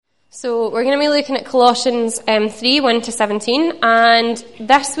So we're going to be looking at Colossians 3, 1 to 17, and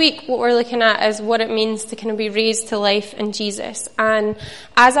this week what we're looking at is what it means to kind of be raised to life in Jesus. And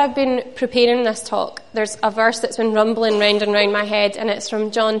as I've been preparing this talk, there's a verse that's been rumbling round and round my head, and it's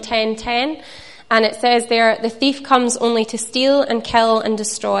from John 10:10, and it says there, "The thief comes only to steal and kill and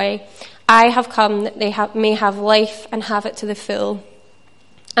destroy. I have come that they may have life and have it to the full."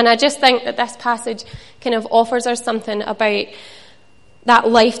 And I just think that this passage kind of offers us something about that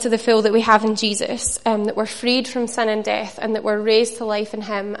life to the full that we have in Jesus, that we're freed from sin and death, and that we're raised to life in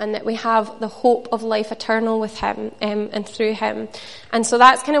him, and that we have the hope of life eternal with him and through him. And so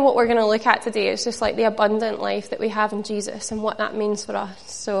that's kind of what we're going to look at today. It's just like the abundant life that we have in Jesus and what that means for us.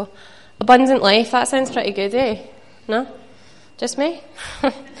 So abundant life, that sounds pretty good, eh? No? Just me?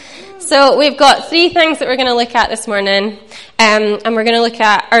 So we've got three things that we're going to look at this morning, and we're going to look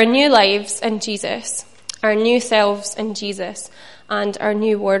at our new lives in Jesus, our new selves in Jesus, and our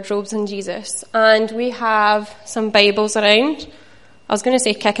new wardrobes in Jesus. And we have some Bibles around. I was going to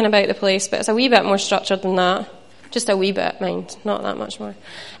say kicking about the place, but it's a wee bit more structured than that. Just a wee bit, mind, not that much more.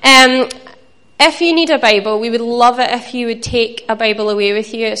 If you need a Bible, we would love it if you would take a Bible away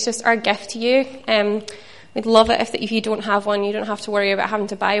with you. It's just our gift to you. We'd love it if you don't have one, you don't have to worry about having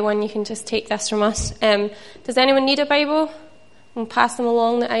to buy one. You can just take this from us. Does anyone need a Bible? We'll pass them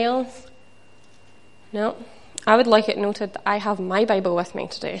along the aisles. No? I would like it noted that I have my Bible with me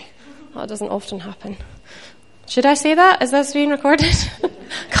today. That doesn't often happen. Should I say that? Is this being recorded?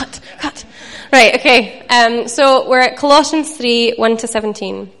 Cut. Right, okay. So we're at Colossians 3, 1 to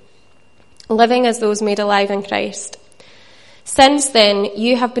 17. Living as those made alive in Christ. Since then,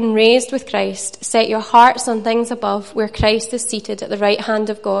 you have been raised with Christ. Set your hearts on things above, where Christ is seated at the right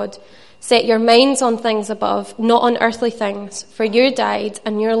hand of God. Set your minds on things above, not on earthly things, for you died,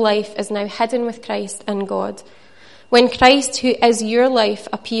 and your life is now hidden with Christ in God. When Christ, who is your life,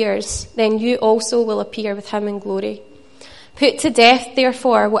 appears, then you also will appear with him in glory. Put to death,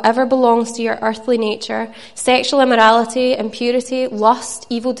 therefore, whatever belongs to your earthly nature, sexual immorality, impurity, lust,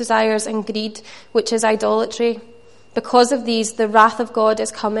 evil desires, and greed, which is idolatry. Because of these, the wrath of God is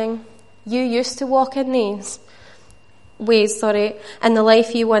coming. You used to walk in these ways, in the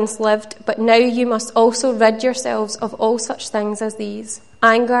life you once lived, but now you must also rid yourselves of all such things as these: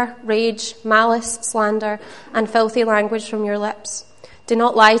 anger, rage, malice, slander, and filthy language from your lips. Do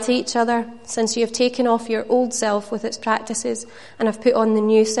not lie to each other, since you have taken off your old self with its practices and have put on the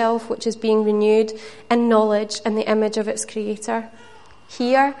new self, which is being renewed in knowledge in the image of its creator.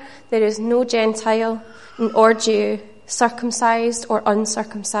 Here there is no Gentile or Jew, circumcised or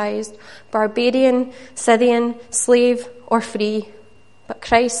uncircumcised, barbarian, Scythian, slave or free, but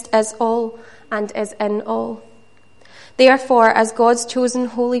Christ is all and is in all. Therefore, as God's chosen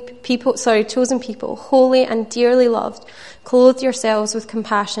people, holy and dearly loved, clothe yourselves with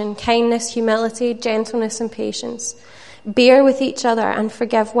compassion, kindness, humility, gentleness, and patience. Bear with each other and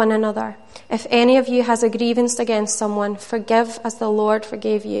forgive one another. If any of you has a grievance against someone, forgive as the Lord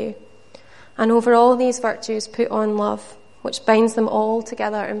forgave you. And over all these virtues put on love, which binds them all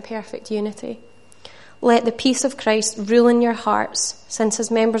together in perfect unity. Let the peace of Christ rule in your hearts, since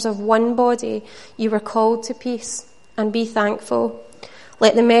as members of one body you were called to peace, and be thankful.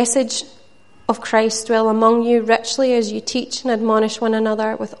 Let the message of Christ dwell among you richly as you teach and admonish one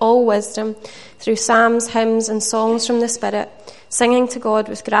another with all wisdom through psalms, hymns, and songs from the Spirit, singing to God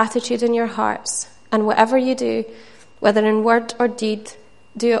with gratitude in your hearts. And whatever you do, whether in word or deed,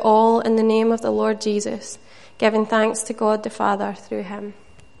 do it all in the name of the Lord Jesus, giving thanks to God the Father through him.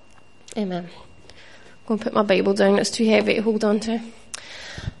 Amen. I'm going to put my Bible down. It's too heavy to hold on to.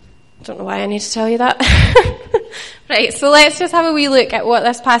 I don't know why I need to tell you that. Right, so let's just have a wee look at what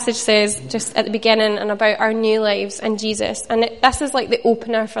this passage says just at the beginning and about our new lives in Jesus. And this is like the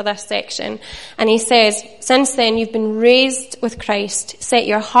opener for this section. And he says, since then you've been raised with Christ. Set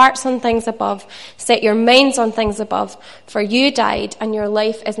your hearts on things above. Set your minds on things above. For you died and your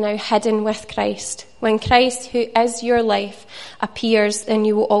life is now hidden with Christ. When Christ, who is your life, appears, then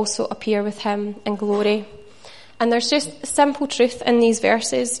you will also appear with him in glory. And there's just simple truth in these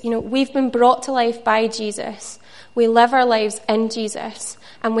verses. You know, we've been brought to life by Jesus. We live our lives in Jesus,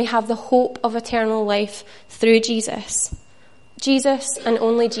 and we have the hope of eternal life through Jesus. Jesus and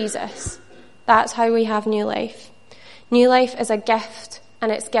only Jesus. That's how we have new life. New life is a gift,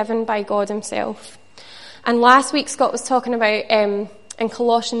 and it's given by God himself. And last week Scott was talking about in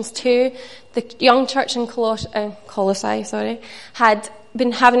Colossians 2, the young church in Colossae had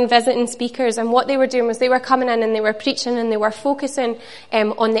been having visiting speakers, and what they were doing was they were coming in and they were preaching and they were focusing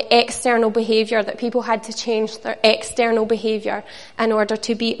on the external behaviour, that people had to change their external behaviour in order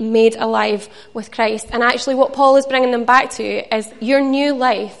to be made alive with Christ. And actually what Paul is bringing them back to is your new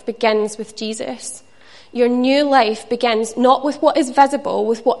life begins with Jesus. Your new life begins not with what is visible,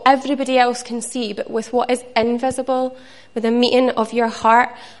 with what everybody else can see, but with what is invisible, with a meeting of your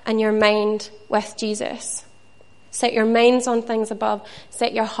heart and your mind with Jesus. Set your minds on things above.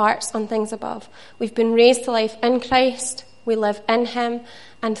 Set your hearts on things above. We've been raised to life in Christ. We live in him,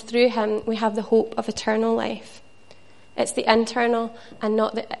 and through him we have the hope of eternal life. It's the internal and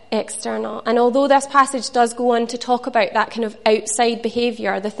not the external. And although this passage does go on to talk about that kind of outside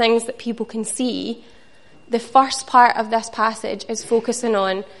behaviour, the things that people can see, the first part of this passage is focusing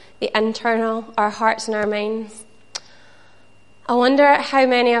on the internal, our hearts and our minds. I wonder how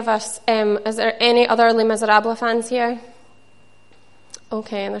many of us, is there any other Les Miserables fans here?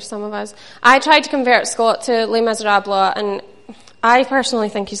 Okay, there's some of us. I tried to convert Scott to Les Miserables, and I personally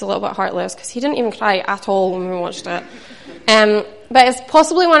think he's a little bit heartless, because he didn't even cry at all when we watched it. But it's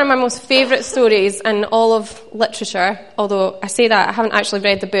possibly one of my most favourite stories in all of literature, although I say that, I haven't actually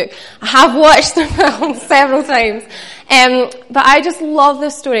read the book. I have watched the film several times. But I just love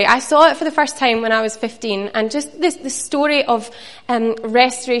this story. I saw it for the first time when I was 15, and just this story of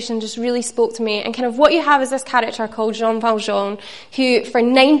restoration just really spoke to me. And kind of what you have is this character called Jean Valjean, who for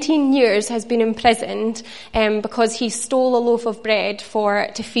 19 years has been imprisoned because he stole a loaf of bread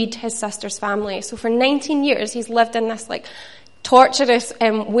to feed his sister's family. So for 19 years he's lived in this torturous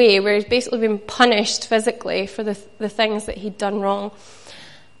way where he's basically been punished physically for the things that he'd done wrong.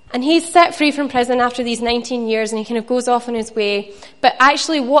 And he's set free from prison after these 19 years, and he kind of goes off on his way. But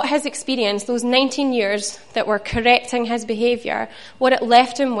actually what his experience, those 19 years that were correcting his behaviour, what it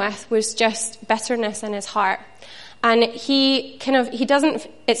left him with was just bitterness in his heart. And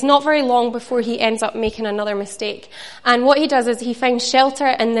it's not very long before he ends up making another mistake. And what he does is he finds shelter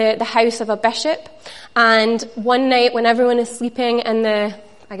in the house of a bishop. And one night when everyone is sleeping in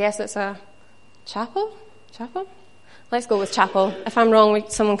I guess it's a chapel? Let's go with chapel. If I'm wrong,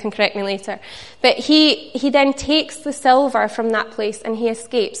 someone can correct me later. But he then takes the silver from that place and he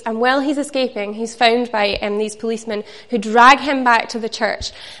escapes. And while he's escaping, he's found by these policemen who drag him back to the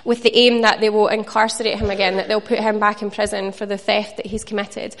church with the aim that they will incarcerate him again, that they'll put him back in prison for the theft that he's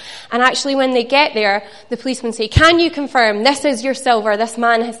committed. And actually when they get there, the policemen say, "Can you confirm this is your silver? This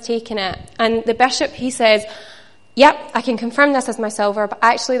man has taken it." And the bishop, he says, "Yep, I can confirm this is my silver, but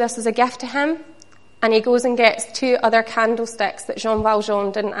actually this is a gift to him." And he goes and gets 2 other candlesticks that Jean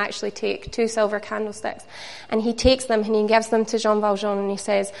Valjean didn't actually take, 2 silver candlesticks. And he takes them and he gives them to Jean Valjean and he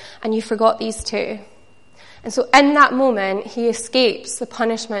says, "And you forgot these 2. And so in that moment, he escapes the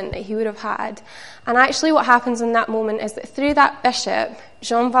punishment that he would have had. And actually what happens in that moment is that through that bishop,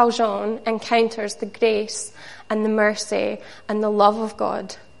 Jean Valjean encounters the grace and the mercy and the love of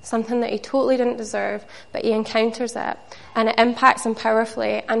God. Something that he totally didn't deserve, but he encounters it, and it impacts him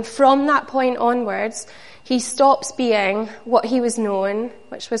powerfully. And from that point onwards, he stops being what he was known,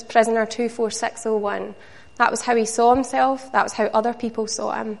 which was prisoner 24601. That was how he saw himself, that was how other people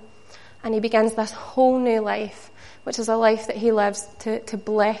saw him. And he begins this whole new life, which is a life that he lives to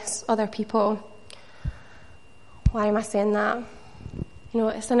bless other people. Why am I saying that?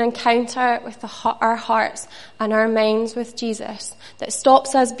 It's an encounter with our hearts and our minds with Jesus that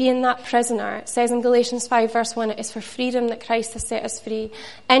stops us being that prisoner. It says in Galatians 5 verse 1, it is for freedom that Christ has set us free.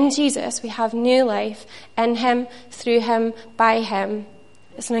 In Jesus, we have new life. In him, through him, by him.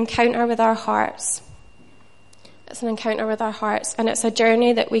 It's an encounter with our hearts. It's an encounter with our hearts, and it's a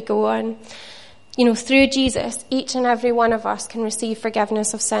journey that we go on. Through Jesus, each and every one of us can receive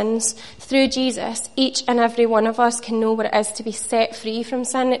forgiveness of sins. Through Jesus, each and every one of us can know what it is to be set free from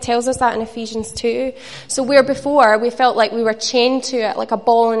sin. It tells us that in Ephesians 2. So where before we felt like we were chained to it like a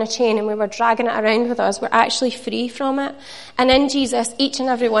ball in a chain and we were dragging it around with us, we're actually free from it. And in Jesus, each and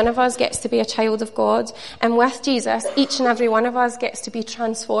every one of us gets to be a child of God. And with Jesus, each and every one of us gets to be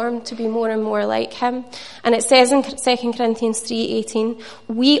transformed to be more and more like him. And it says in 2 Corinthians 3:18,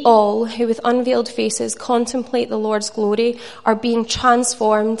 "We all who with unveiled faces contemplate the Lord's glory are being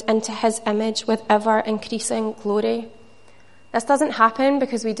transformed into his image with ever increasing glory." This doesn't happen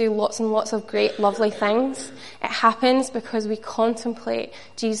because we do lots and lots of great, lovely things. It happens because we contemplate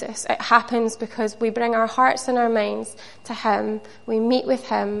Jesus. It happens because we bring our hearts and our minds to him. We meet with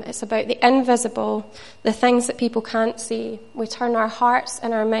him. It's about the invisible, the things that people can't see. We turn our hearts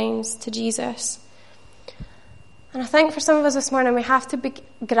and our minds to Jesus. And I think for some of us this morning, we have to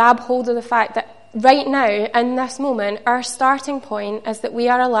grab hold of the fact that right now, in this moment, our starting point is that we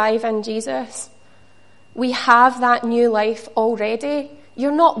are alive in Jesus. We have that new life already.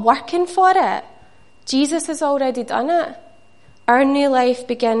 You're not working for it. Jesus has already done it. Our new life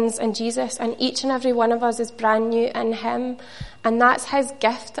begins in Jesus, and each and every one of us is brand new in him. And that's his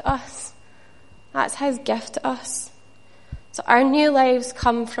gift to us. That's his gift to us. So our new lives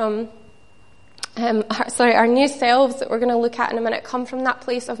come from, our new selves that we're going to look at in a minute come from that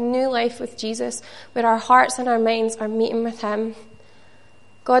place of new life with Jesus, where our hearts and our minds are meeting with him.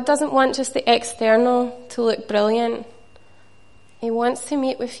 God doesn't want just the external to look brilliant. He wants to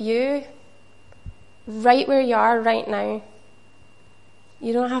meet with you right where you are right now.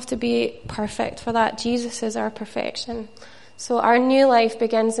 You don't have to be perfect for that. Jesus is our perfection. So our new life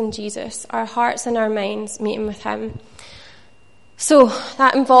begins in Jesus, our hearts and our minds meeting with him. So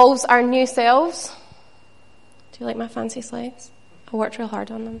that involves our new selves. Do you like my fancy slides? I worked real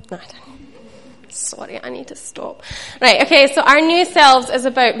hard on them. No, I didn't. Sorry, I need to stop. Right, okay, so our new selves is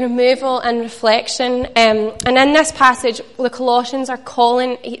about removal and reflection. And in this passage, the Colossians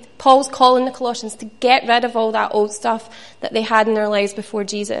Paul's calling the Colossians to get rid of all that old stuff that they had in their lives before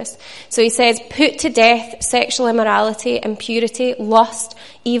Jesus. So he says, put to death sexual immorality, impurity, lust,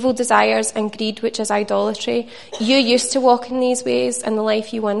 evil desires, and greed, which is idolatry. You used to walk in these ways in the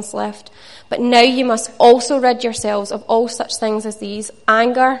life you once lived. But now you must also rid yourselves of all such things as these: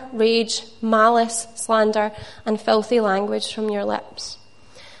 anger, rage, malice, slander, and filthy language from your lips.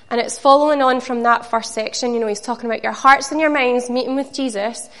 And it's following on from that first section. He's talking about your hearts and your minds meeting with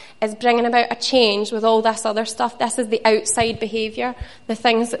Jesus is bringing about a change with all this other stuff. This is the outside behaviour, the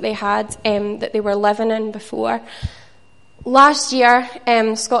things that they had, that they were living in before. Last year,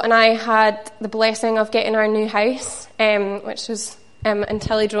 Scott and I had the blessing of getting our new house, which was in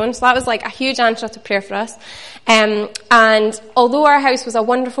Tillydrone. So that was like a huge answer to prayer for us. And although our house was a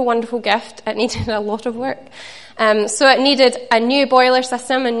wonderful, wonderful gift, it needed a lot of work. So it needed a new boiler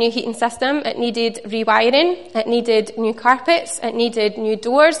system, a new heating system. It needed rewiring. It needed new carpets. It needed new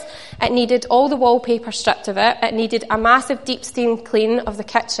doors. It needed all the wallpaper stripped of it. It needed a massive deep steam clean of the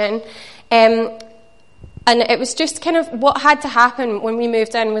kitchen. And it was just kind of what had to happen when we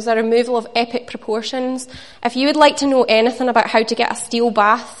moved in was a removal of epic proportions. If you would like to know anything about how to get a steel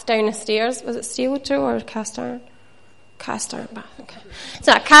bath down the stairs, was it steel, Joe, or cast iron? Cast iron bath, okay.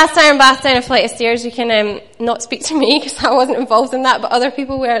 So a cast iron bath down a flight of stairs, you can not speak to me because I wasn't involved in that, but other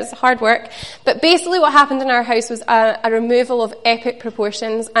people were. It's hard work. But basically what happened in our house was a removal of epic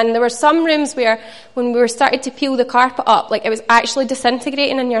proportions. And there were some rooms where when we were starting to peel the carpet up, like it was actually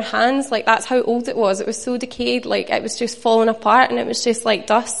disintegrating in your hands. Like that's how old it was. It was so decayed, like it was just falling apart and it was just like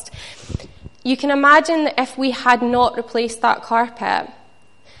dust. You can imagine that if we had not replaced that carpet,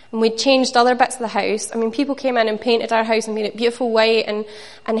 and we'd changed other bits of the house. I mean, people came in and painted our house and made it beautiful white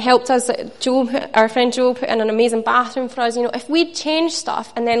and helped us. Our friend Joe put in an amazing bathroom for us. If we'd changed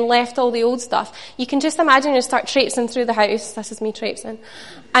stuff and then left all the old stuff, you can just imagine you start traipsing through the house. This is me traipsing.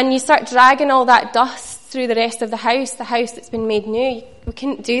 And you start dragging all that dust through the rest of the house that's been made new. We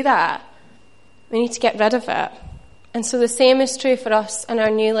couldn't do that. We need to get rid of it. And so the same is true for us in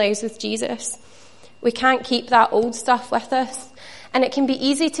our new lives with Jesus. We can't keep that old stuff with us. And it can be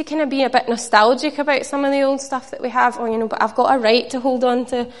easy to kind of be a bit nostalgic about some of the old stuff that we have, or, but I've got a right to hold on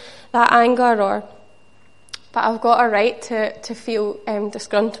to that anger, but I've got a right to feel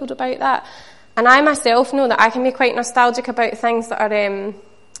disgruntled about that. And I myself know that I can be quite nostalgic about things that are, that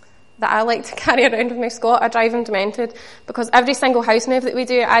I like to carry around with me. Scott, I drive him demented, because every single house move that we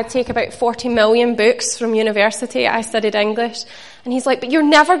do, I take about 40 million books from university. I studied English. And he's like, but you're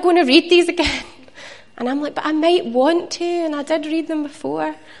never going to read these again. And I'm like, but I might want to, and I did read them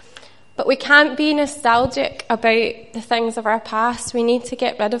before. But we can't be nostalgic about the things of our past. We need to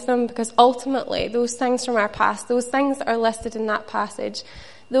get rid of them, because ultimately those things from our past, those things that are listed in that passage,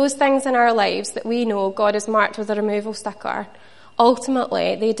 those things in our lives that we know God has marked with a removal sticker,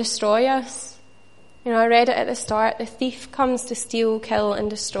 ultimately they destroy us. I read it at the start. The thief comes to steal, kill, and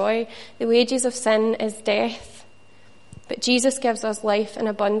destroy. The wages of sin is death. But Jesus gives us life in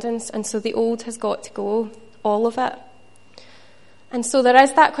abundance, and so the old has got to go, all of it. And so there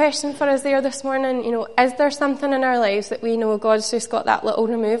is that question for us there this morning, is there something in our lives that we know God's just got that little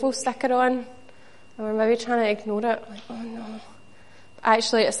removal sticker on, and we're maybe trying to ignore it, like, oh no. But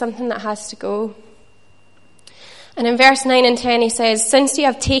actually, it's something that has to go. And in verse 9 and 10 he says, since you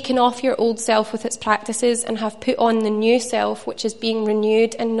have taken off your old self with its practices and have put on the new self, which is being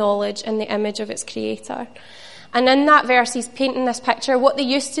renewed in knowledge in the image of its creator. And in that verse, he's painting this picture. What they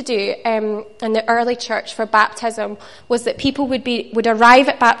used to do in the early church for baptism was that people would arrive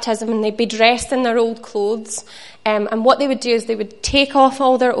at baptism and they'd be dressed in their old clothes. And what they would do is they would take off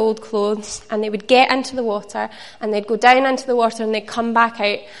all their old clothes and they would get into the water and they'd go down into the water and they'd come back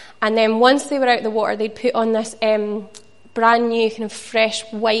out. And then once they were out of the water, they'd put on this brand new kind of fresh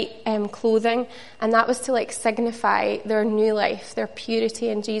white clothing, and that was to like signify their new life, their purity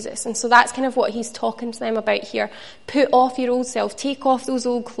in Jesus. And so that's kind of what he's talking to them about here. Put off your old self, take off those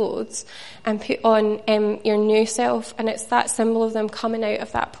old clothes and put on your new self. And it's that symbol of them coming out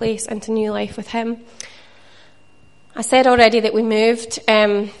of that place into new life with him. I said already that we moved.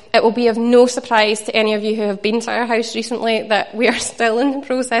 It will be of no surprise to any of you who have been to our house recently that we are still in the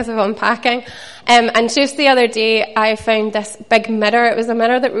process of unpacking. And just the other day, I found this big mirror. It was a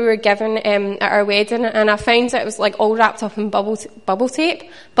mirror that we were given at our wedding, and I found it was like all wrapped up in bubble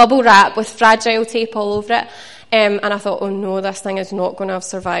wrap with fragile tape all over it. And I thought, oh no, this thing is not going to have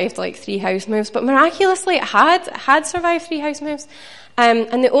survived like 3 house moves. But miraculously, it had survived 3 house moves.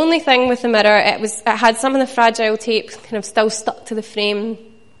 And the only thing with the mirror, it had some of the fragile tape kind of still stuck to the frame,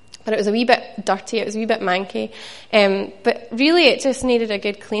 but it was a wee bit dirty, it was a wee bit manky. But really, it just needed a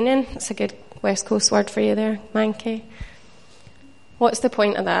good cleaning. It's a good West Coast word for you there, manky. What's the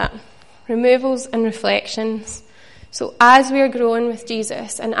point of that? Removals and reflections. So as we are growing with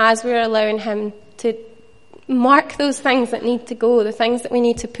Jesus, and as we are allowing him to mark those things that need to go, the things that we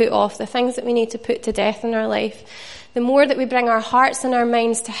need to put off, the things that we need to put to death in our life, the more that we bring our hearts and our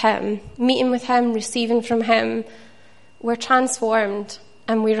minds to him, meeting with him, receiving from him, we're transformed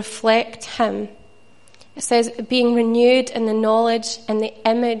and we reflect him. It says being renewed in the knowledge and the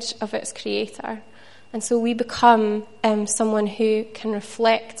image of its creator. And so we become someone who can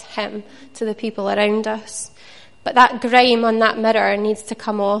reflect him to the people around us. But that grime on that mirror needs to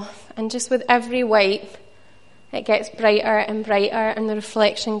come off. And just with every wipe, it gets brighter and brighter, and the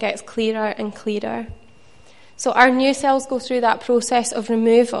reflection gets clearer and clearer. So our new selves go through that process of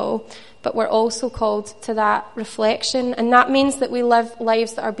removal, but we're also called to that reflection. And that means that we live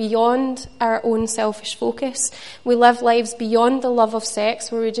lives that are beyond our own selfish focus. We live lives beyond the love of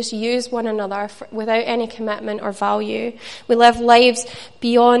sex, where we just use one another without any commitment or value. We live lives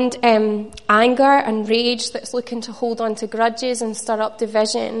beyond anger and rage that's looking to hold on to grudges and stir up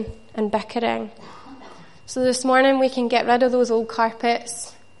division and bickering. So this morning we can get rid of those old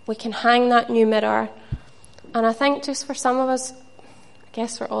carpets. We can hang that new mirror. And I think just for some of us, I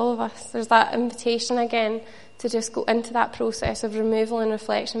guess for all of us, there's that invitation again to just go into that process of removal and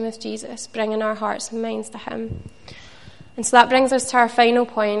reflection with Jesus, bringing our hearts and minds to him. And so that brings us to our final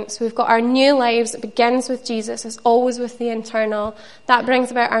point. So we've got our new lives. It begins with Jesus. It's always with the internal. That brings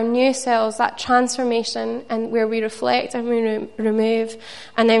about our new selves, that transformation, and where we reflect and we remove.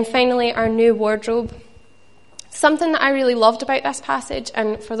 And then finally, our new wardrobe. Something that I really loved about this passage,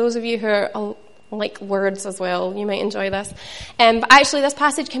 and for those of you who are like words as well, you might enjoy this. But actually this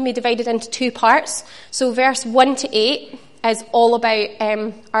passage can be divided into 2 parts. So verse 1 to 8 is all about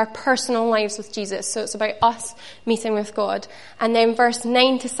our personal lives with Jesus. So it's about us meeting with God. And then verse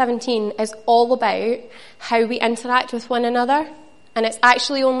 9 to 17 is all about how we interact with one another. And it's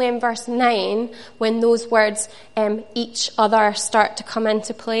actually only in verse 9 when those words, each other, start to come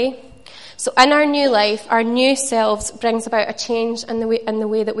into play. So in our new life, our new selves brings about a change in the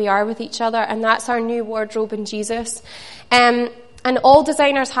way that we are with each other, and that's our new wardrobe in Jesus. And all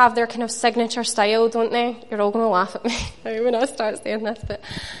designers have their kind of signature style, don't they? You're all going to laugh at me when I start saying this, but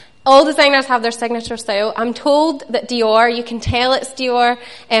all designers have their signature style. I'm told that Dior, you can tell it's Dior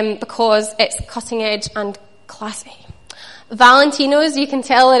because it's cutting edge and classy. Valentino's, you can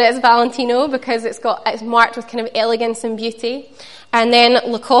tell it is Valentino because it's marked with kind of elegance and beauty. And then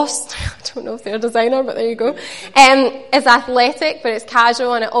Lacoste, I don't know if they're a designer, but there you go, is athletic, but it's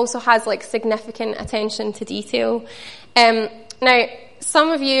casual, and it also has like significant attention to detail. Now,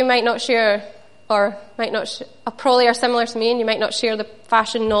 some of you might not share, or probably are similar to me, and you might not share the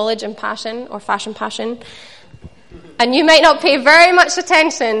fashion knowledge and passion, or fashion passion. And you might not pay very much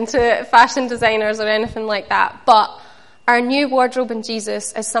attention to fashion designers or anything like that, but our new wardrobe in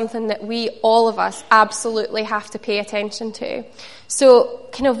Jesus is something that all of us, absolutely have to pay attention to. So,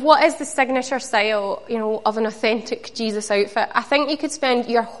 kind of, what is the signature style, of an authentic Jesus outfit? I think you could spend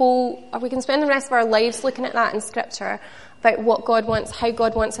we can spend the rest of our lives looking at that in Scripture about what God wants, how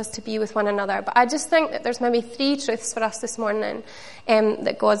God wants us to be with one another. But I just think that there's maybe 3 truths for us this morning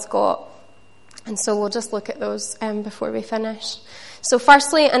that God's got. And so we'll just look at those before we finish. So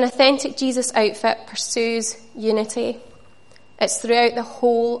firstly, an authentic Jesus outfit pursues unity. It's throughout the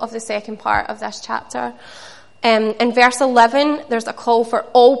whole of the second part of this chapter. In verse 11, there's a call for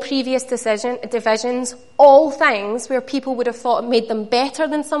all previous divisions, all things where people would have thought made them better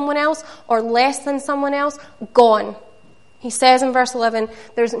than someone else or less than someone else, gone. He says in verse 11,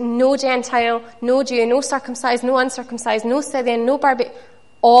 there's no Gentile, no Jew, no circumcised, no uncircumcised, no Scythian, no barbarian.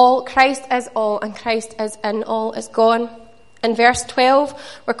 All, Christ is all, and Christ is in all, is gone. In verse 12,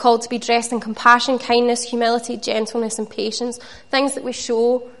 we're called to be dressed in compassion, kindness, humility, gentleness, and patience, things that we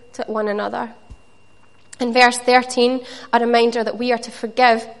show to one another. In verse 13, a reminder that we are to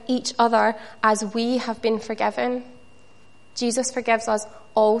forgive each other as we have been forgiven. Jesus forgives us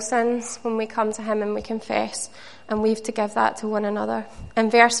all sins when we come to him and we confess, and we have to give that to one another. In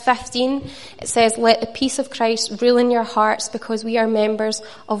verse 15, it says, "Let the peace of Christ rule in your hearts, because we are members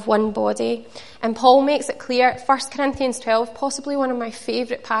of one body." And Paul makes it clear, 1 Corinthians 12, possibly one of my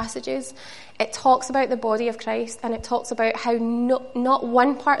favourite passages. It talks about the body of Christ, and it talks about how not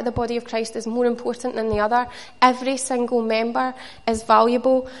one part of the body of Christ is more important than the other. Every single member is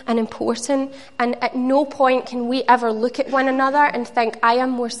valuable and important, and at no point can we ever look at one another and think, I am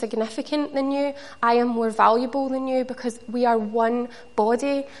more significant than you, I am more valuable than you, because we are one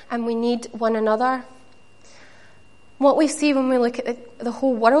body and we need one another. What we see when we look at the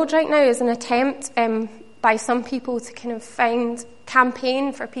whole world right now is an attempt by some people to kind of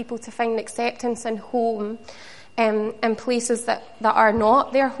campaign for people to find acceptance and home in places that are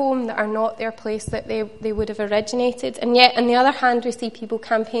not their home, that are not their place that they would have originated. And yet, on the other hand, we see people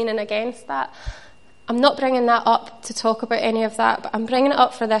campaigning against that. I'm not bringing that up to talk about any of that, but I'm bringing it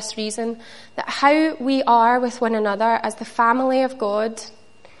up for this reason, that how we are with one another as the family of God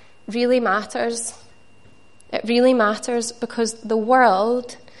really matters. It really matters, because the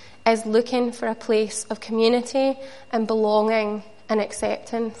world is looking for a place of community and belonging and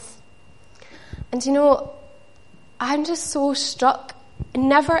acceptance. And you know, I'm just so struck.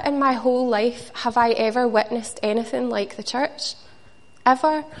 Never in my whole life have I ever witnessed anything like the church.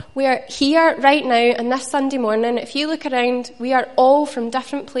 Ever. We are here right now, and this Sunday morning, if you look around, we are all from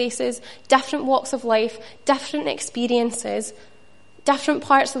different places, different walks of life, different experiences, different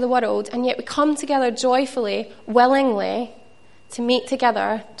parts of the world, and yet we come together joyfully, willingly, to meet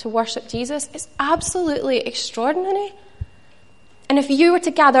together to worship Jesus. It's absolutely extraordinary. And if you were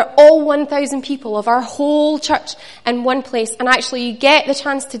to gather all 1,000 people of our whole church in one place, and actually you get the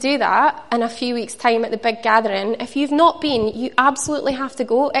chance to do that in a few weeks' time at the big gathering, if you've not been, you absolutely have to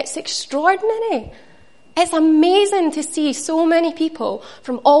go. It's extraordinary. It's amazing to see so many people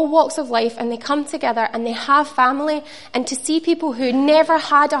from all walks of life, and they come together and they have family, and to see people who never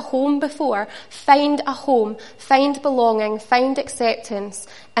had a home before find a home, find belonging, find acceptance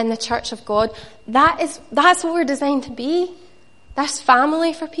in the church of God. That's what we're designed to be. This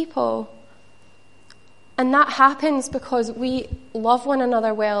family for people. And that happens because we love one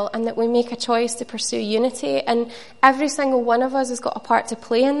another well, and that we make a choice to pursue unity. And every single one of us has got a part to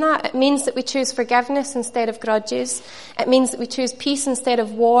play in that. It means that we choose forgiveness instead of grudges. It means that we choose peace instead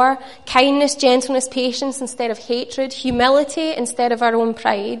of war, kindness, gentleness, patience instead of hatred, humility instead of our own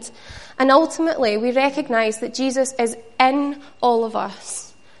pride. And ultimately, we recognise that Jesus is in all of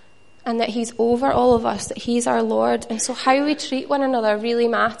us, and that he's over all of us, that he's our Lord. And so how we treat one another really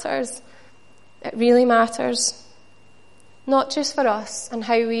matters. It really matters. Not just for us and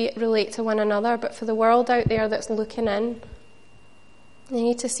how we relate to one another, but for the world out there that's looking in. They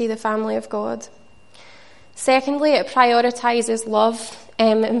need to see the family of God. Secondly, it prioritises love.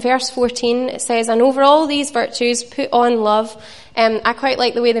 In verse 14, it says, "And over all these virtues, put on love." I quite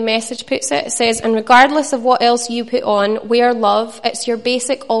like the way the Message puts it. It says, "And regardless of what else you put on, wear love. It's your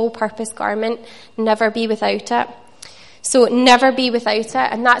basic all-purpose garment. Never be without it." So never be without it.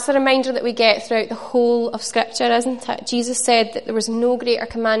 And that's a reminder that we get throughout the whole of Scripture, isn't it? Jesus said that there was no greater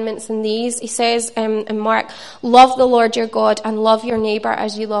commandments than these. He says in Mark, "Love the Lord your God and love your neighbour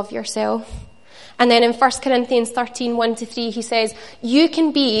as you love yourself." And then in 1 Corinthians 13, 1-3, he says, you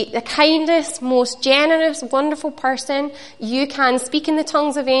can be the kindest, most generous, wonderful person. You can speak in the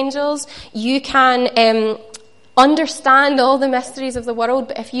tongues of angels. You can understand all the mysteries of the world.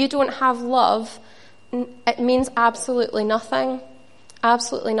 But if you don't have love, it means absolutely nothing.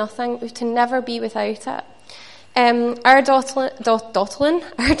 Absolutely nothing. We have to never be without it. Our daughter,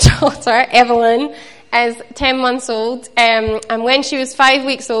 Evelyn, is 10 months old, and when she was 5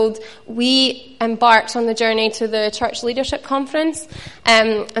 weeks old, we embarked on the journey to the church leadership conference,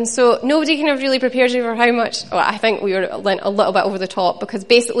 and so nobody kind of really prepares you for how much. Well, I think we were a little bit over the top, because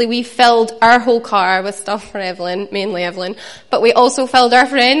basically we filled our whole car with stuff for Evelyn, mainly Evelyn, but we also filled our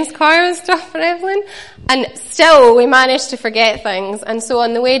friend's car with stuff for Evelyn, and still we managed to forget things. And so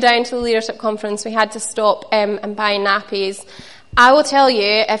on the way down to the leadership conference, we had to stop and buy nappies. I will tell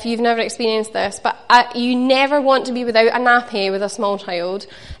you, if you've never experienced this, but you never want to be without a nappy with a small child.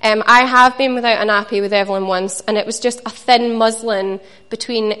 I have been without a nappy with Evelyn once, and it was just a thin muslin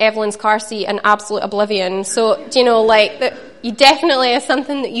between Evelyn's car seat and absolute oblivion. So, you definitely is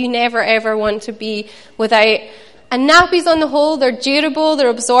something that you never ever want to be without. And nappies on the whole, they're durable, they're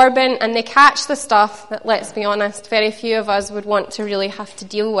absorbent, and they catch the stuff that, let's be honest, very few of us would want to really have to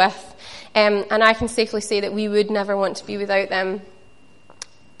deal with. And I can safely say that we would never want to be without them.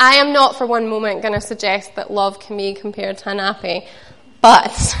 I am not for one moment going to suggest that love can be compared to a nappy,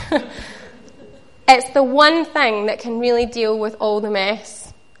 but it's the one thing that can really deal with all the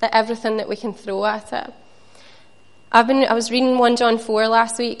mess, everything that we can throw at it. I was reading 1 John 4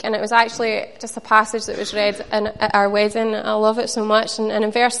 last week, and it was actually just a passage that was read at our wedding. I love it so much. And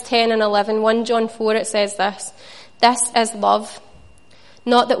in verse 10 and 11, 1 John 4, it says this: "This is love,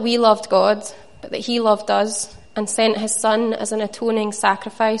 not that we loved God, but that he loved us and sent his Son as an atoning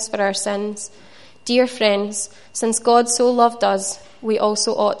sacrifice for our sins. Dear friends, since God so loved us, we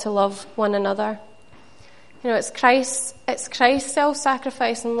also ought to love one another." You know, it's Christ's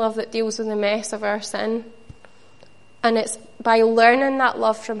self-sacrifice and love that deals with the mess of our sin. And it's by learning that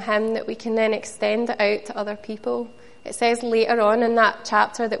love from him that we can then extend it out to other people. It says later on in that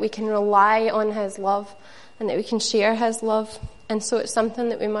chapter that we can rely on his love and that we can share his love. And so it's something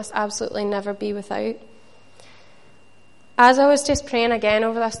that we must absolutely never be without. As I was just praying again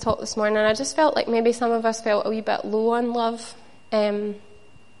over this talk this morning, I just felt like maybe some of us felt a wee bit low on love.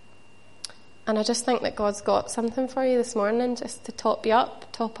 And I just think that God's got something for you this morning just to top you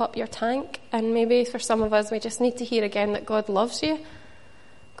up, top up your tank. And maybe for some of us, we just need to hear again that God loves you.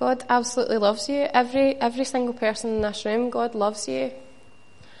 God absolutely loves you. Every single person in this room, God loves you.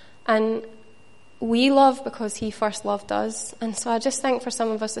 And we love because he first loved us. And so I just think for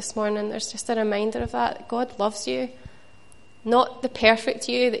some of us this morning, there's just a reminder of that. God loves you. Not the perfect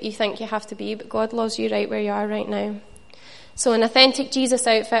you that you think you have to be, but God loves you right where you are right now. So an authentic Jesus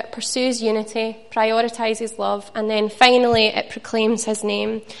outfit pursues unity, prioritises love, and then finally it proclaims his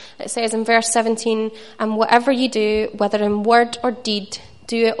name. It says in verse 17, "And whatever you do, whether in word or deed,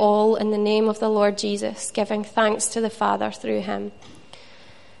 do it all in the name of the Lord Jesus, giving thanks to the Father through him."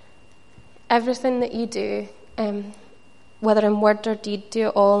 Everything that you do, whether in word or deed, do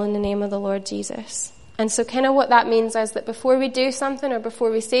it all in the name of the Lord Jesus. And so kind of what that means is that before we do something or before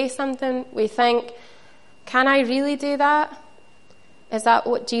we say something, we think, can I really do that? Is that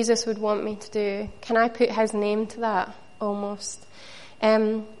what Jesus would want me to do? Can I put his name to that, almost?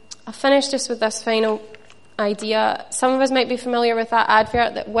 I'll finish just with this final idea. Some of us might be familiar with that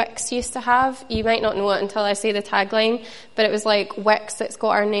advert that Wix used to have. You might not know it until I say the tagline, but it was like Wix that's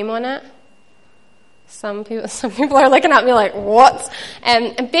got our name on it. Some people are looking at me like, what?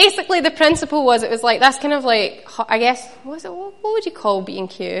 And basically the principle was, it was like, that's kind of like, I guess, what would you call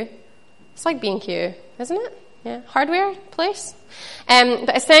B&Q? It's like B&Q, isn't it? Yeah, hardware place.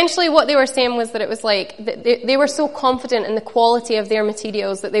 But essentially what they were saying was that it was like, they were so confident in the quality of their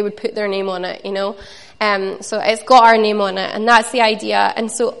materials that they would put their name on it, you know. So it's got our name on it, and that's the idea. And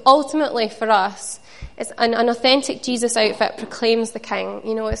so ultimately for us, it's an authentic Jesus outfit proclaims the King.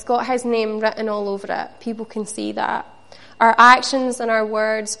 You know, it's got his name written all over it. People can see that. Our actions and our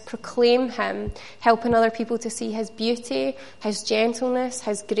words proclaim him, helping other people to see his beauty, his gentleness,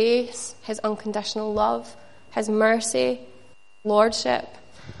 his grace, his unconditional love, his mercy, lordship,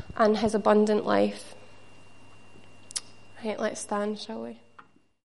 and his abundant life. Right, let's stand, shall we?